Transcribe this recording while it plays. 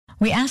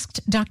We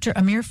asked Dr.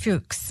 Amir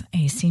Fuchs,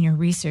 a senior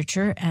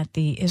researcher at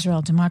the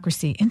Israel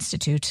Democracy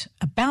Institute,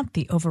 about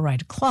the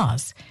override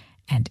clause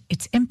and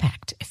its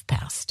impact if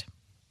passed.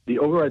 The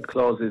override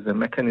clause is a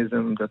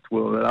mechanism that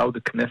will allow the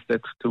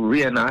Knesset to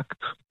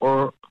reenact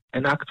or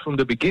enact from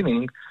the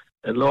beginning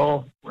a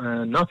law,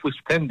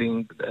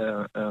 notwithstanding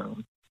a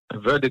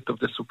verdict of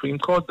the Supreme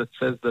Court that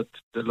says that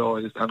the law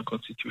is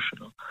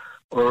unconstitutional,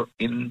 or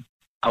in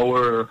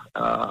our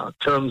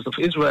terms of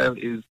Israel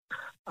is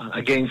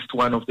against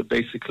one of the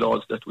basic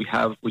laws that we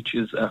have, which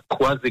is a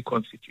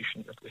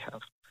quasi-constitution that we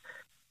have.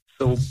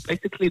 So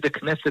basically the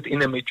Knesset,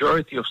 in a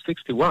majority of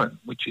 61,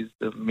 which is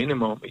the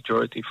minimum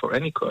majority for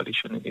any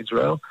coalition in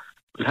Israel,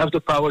 will have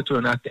the power to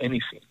enact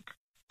anything.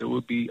 There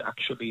will be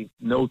actually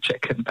no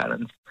check and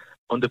balance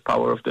on the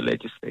power of the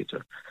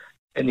legislature.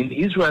 And in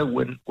Israel,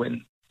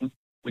 when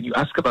you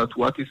ask about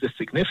what is the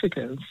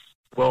significance,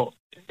 well,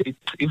 it's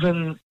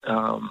even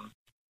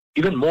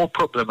more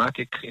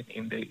problematic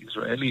in the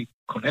Israeli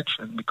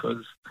connection,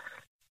 because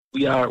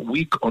we are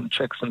weak on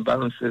checks and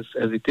balances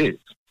as it is.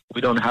 We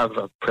don't have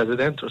a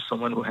president or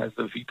someone who has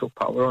the veto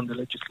power on the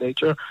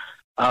legislature.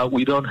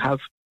 We don't have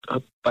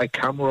a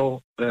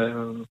bicameral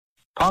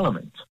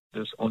parliament.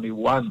 There's only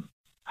one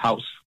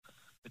house,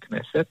 the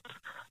Knesset.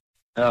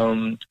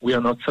 We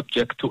are not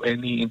subject to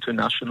any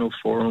international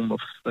forum of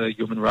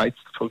human rights,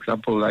 for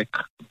example, like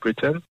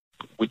Britain,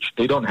 which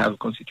they don't have a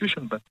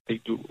constitution, but they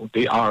do.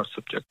 They are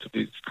subject to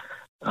these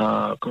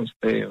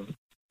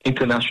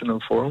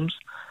international forums.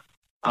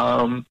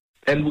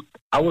 And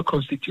our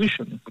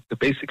constitution, the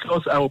basic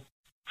laws, are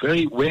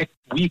very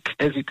weak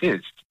as it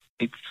is.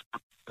 It's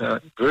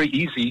very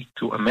easy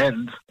to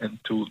amend and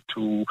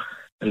to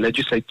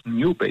legislate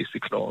new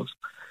basic laws.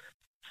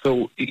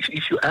 So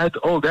if you add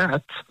all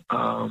that,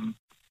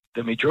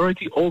 the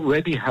majority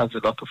already has a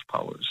lot of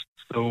powers.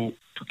 So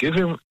to give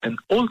him an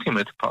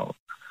ultimate power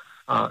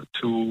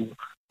to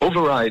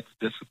override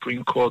the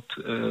Supreme Court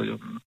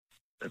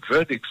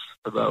verdicts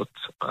about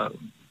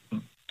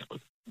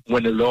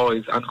when a law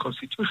is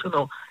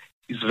unconstitutional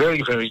is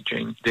very, very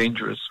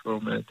dangerous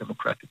from a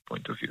democratic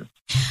point of view.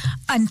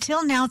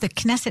 Until now, the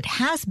Knesset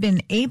has been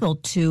able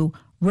to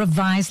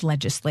revise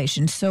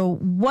legislation. So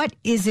what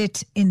is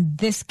it in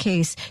this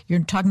case? You're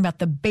talking about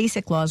the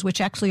basic laws,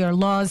 which actually are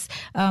laws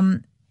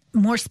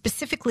more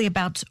specifically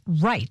about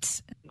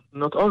rights.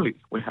 Not only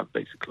we have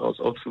basic laws,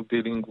 also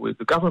dealing with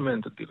the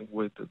government, dealing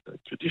with the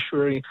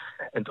judiciary,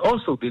 and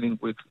also dealing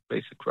with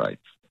basic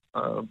rights,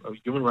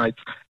 human rights.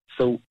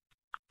 So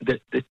the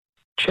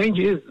change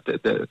is,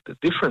 the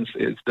difference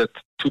is that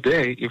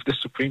today, if the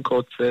Supreme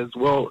Court says,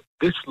 well,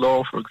 this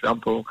law, for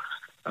example,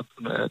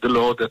 the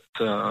law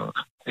that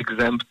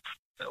exempts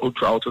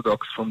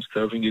ultra-Orthodox from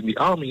serving in the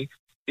army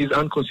is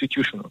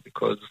unconstitutional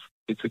because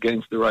it's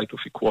against the right of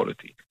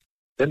equality,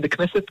 then the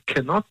Knesset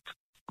cannot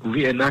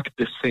reenact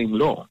the same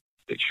law.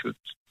 They should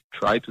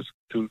try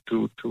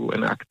to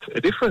enact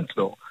a different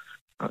law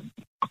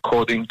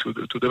according to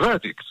the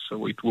verdict.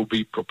 So it will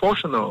be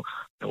proportional,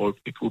 or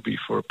it will be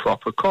for a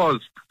proper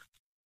cause.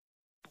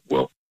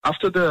 Well,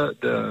 after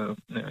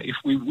if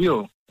we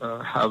will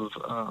have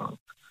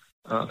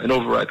an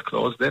override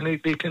clause, then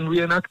they can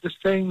reenact the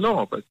same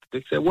law. But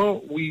they say,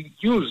 well, we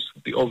use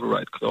the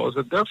override clause,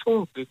 and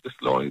therefore this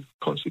law is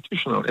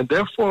constitutional. And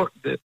therefore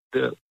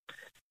the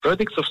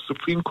verdicts of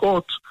Supreme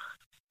Court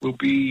will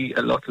be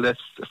a lot less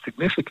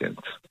significant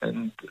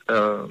and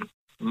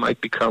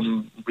might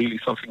become really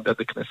something that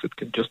the Knesset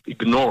can just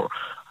ignore,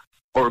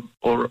 or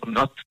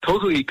not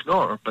totally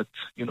ignore, but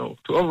to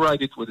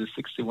override it with a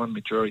 61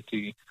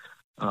 majority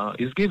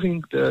is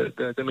giving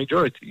the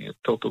majority a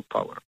total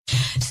power.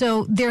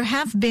 So there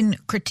have been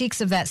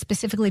critiques of that,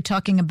 specifically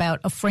talking about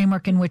a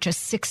framework in which a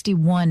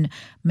 61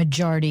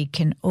 majority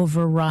can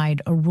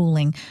override a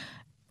ruling.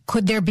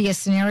 Could there be a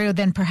scenario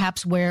then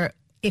perhaps where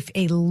if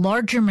a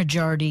larger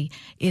majority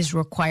is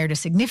required, a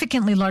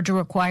significantly larger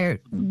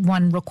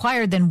one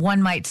required, then one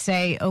might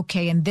say,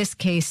 okay, in this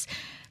case,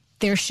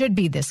 there should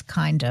be this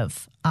kind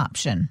of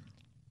option?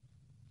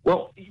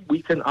 Well,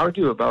 we can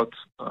argue about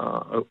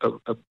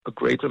a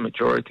greater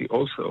majority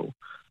also,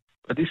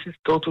 but this is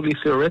totally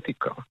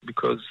theoretical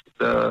because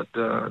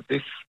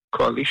this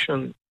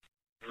coalition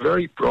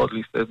very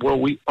broadly said, well,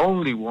 we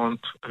only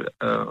want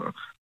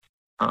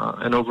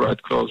an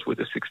override clause with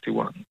a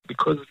 61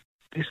 because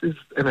this is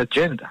an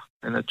agenda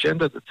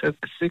that says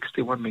the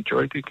 61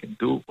 majority can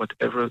do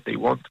whatever they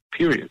want,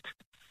 period.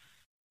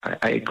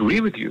 I agree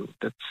with you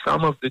that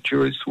some of the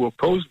jurists who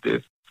oppose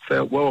this say,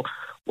 well,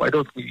 why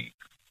don't we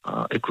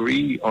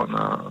agree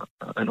on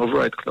an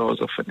override clause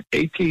of an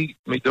 80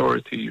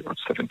 majority or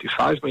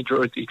 75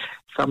 majority?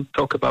 Some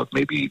talk about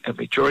maybe a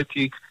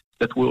majority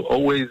that will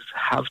always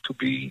have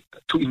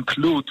to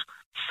include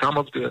some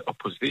of the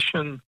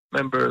opposition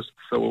members,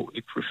 so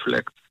it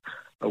reflects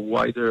a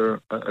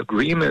wider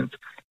agreement.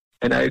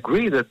 And I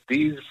agree that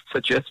these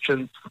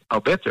suggestions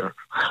are better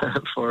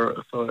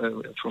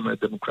from a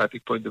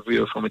democratic point of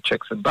view, from a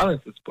checks and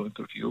balances point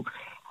of view.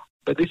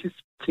 But this is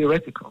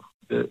theoretical.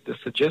 The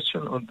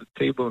suggestion on the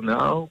table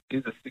now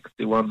is a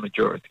 61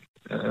 majority.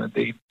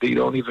 They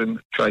don't even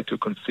try to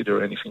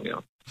consider anything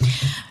else.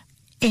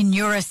 In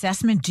your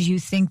assessment, do you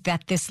think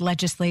that this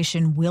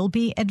legislation will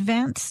be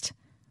advanced?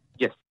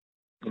 Yes.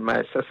 In my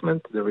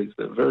assessment, there is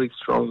a very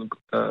strong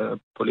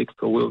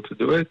political will to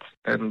do it,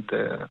 and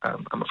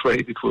I'm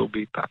afraid it will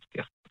be passed,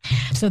 yes.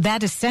 So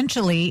that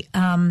essentially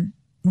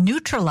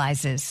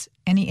neutralizes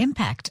any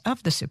impact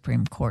of the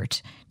Supreme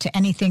Court to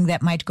anything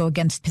that might go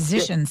against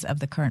positions of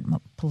the current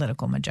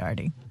political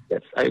majority.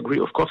 Yes, I agree.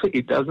 Of course,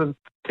 it doesn't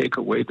take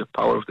away the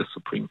power of the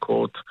Supreme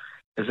Court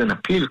as an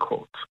appeal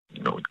court,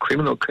 in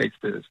criminal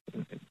cases,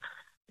 in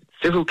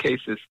civil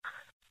cases.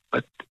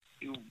 But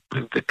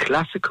with the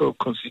classical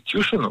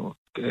constitutional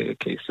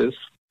cases,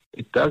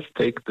 it does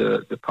take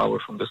the power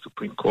from the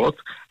Supreme Court.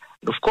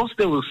 And of course,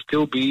 there will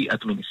still be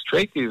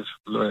administrative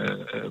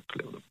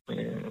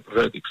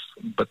verdicts,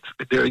 but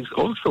there is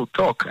also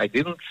talk. I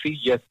didn't see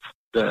yet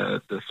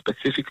the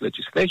specific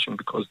legislation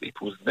because it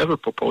was never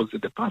proposed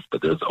in the past,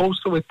 but there's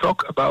also a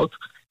talk about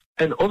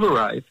an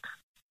override,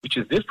 which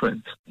is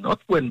different,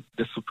 not when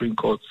the Supreme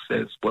Court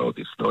says, well,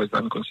 this law is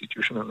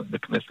unconstitutional and the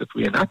Knesset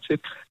reenacts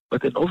it,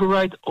 but an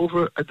override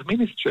over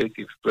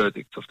administrative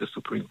verdicts of the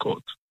Supreme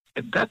Court.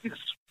 And that is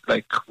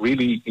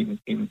really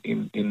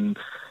in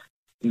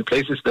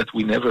places that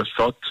we never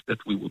thought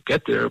that we would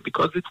get there,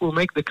 because it will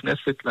make the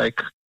Knesset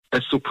like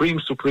a Supreme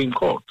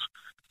Court,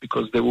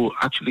 because they will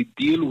actually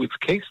deal with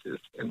cases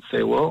and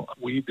say, well,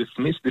 we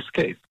dismiss this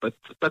case. But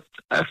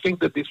I think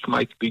that this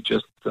might be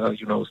just,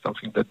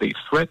 something that they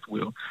threat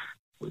will,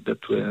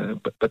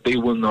 but they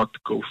will not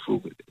go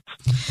through with it.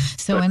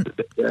 So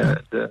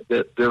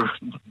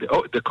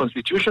the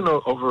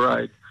constitutional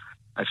override,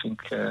 I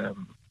think,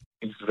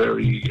 is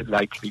very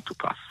likely to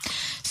pass.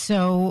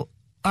 So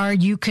are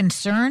you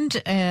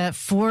concerned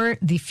for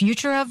the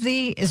future of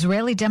the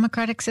Israeli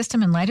democratic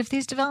system in light of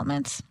these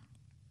developments?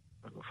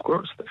 Of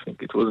course. I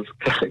think it was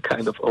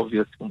kind of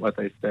obvious from what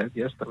I said.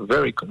 Yes, I'm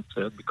very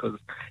concerned because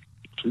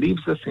it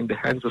leaves us in the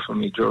hands of a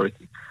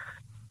majority.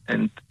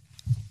 And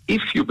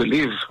if you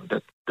believe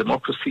that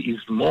democracy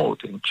is more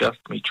than just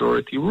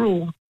majority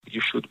rule, you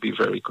should be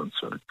very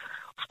concerned.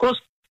 Of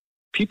course,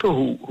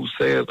 people who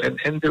say,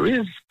 and there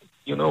is,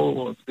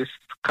 this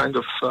kind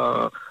of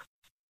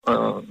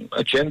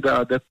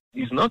agenda that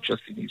is not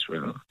just in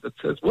Israel, that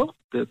says, well,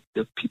 the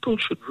people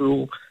should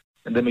rule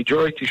and the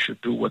majority should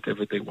do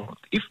whatever they want.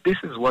 If this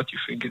is what you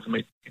think is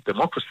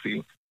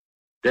democracy,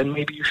 then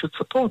maybe you should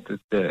support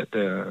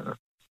the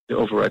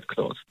override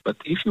clause. But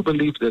if you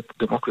believe that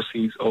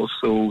democracy is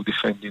also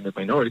defending the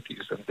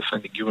minorities and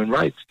defending human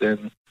rights,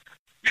 then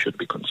you should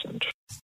be concerned.